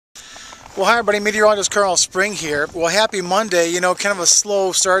Well, hi everybody, meteorologist Karl Spring here. Well, happy Monday. You know, kind of a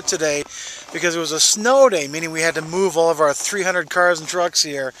slow start today because it was a snow day, meaning we had to move all of our 300 cars and trucks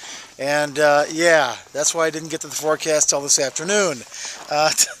here. And yeah, that's why I didn't get to the forecast till this afternoon.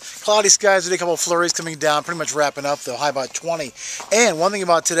 Cloudy skies today, a couple of flurries coming down, pretty much wrapping up though, high about 20. And one thing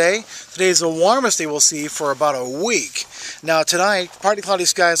about today is the warmest day we'll see for about a week. Now tonight, partly cloudy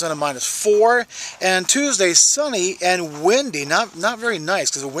skies on a -4, and Tuesday sunny and windy. Not very nice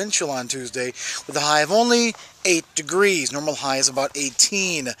because a wind chill on Tuesday with a high of only 8 degrees. Normal high is about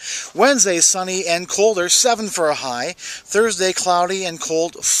 18. Wednesday sunny and colder, 7 for a high. Thursday cloudy and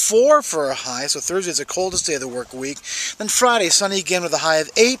cold, 4 for a high. So Thursday is the coldest day of the work week. Then Friday sunny again with a high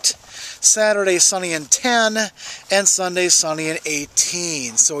of 8. Saturday sunny and 10, and Sunday sunny and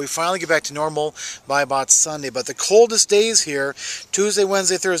 18. So we finally get back to normal by about Sunday. But the coldest days here, Tuesday,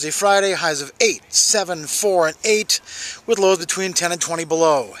 Wednesday, Thursday, Friday, highs of 8, 7, 4, and 8, with lows between 10 and 20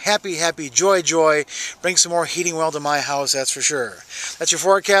 below. Happy, happy, joy, joy. Bring some more heating well to my house, that's for sure. That's your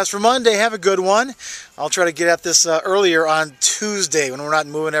forecast for Monday. Have a good one. I'll try to get at this earlier on Tuesday when we're not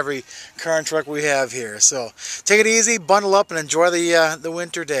moving every car and truck we have here. So take it easy, bundle up, and enjoy the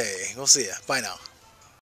winter day. We'll see you. Bye now.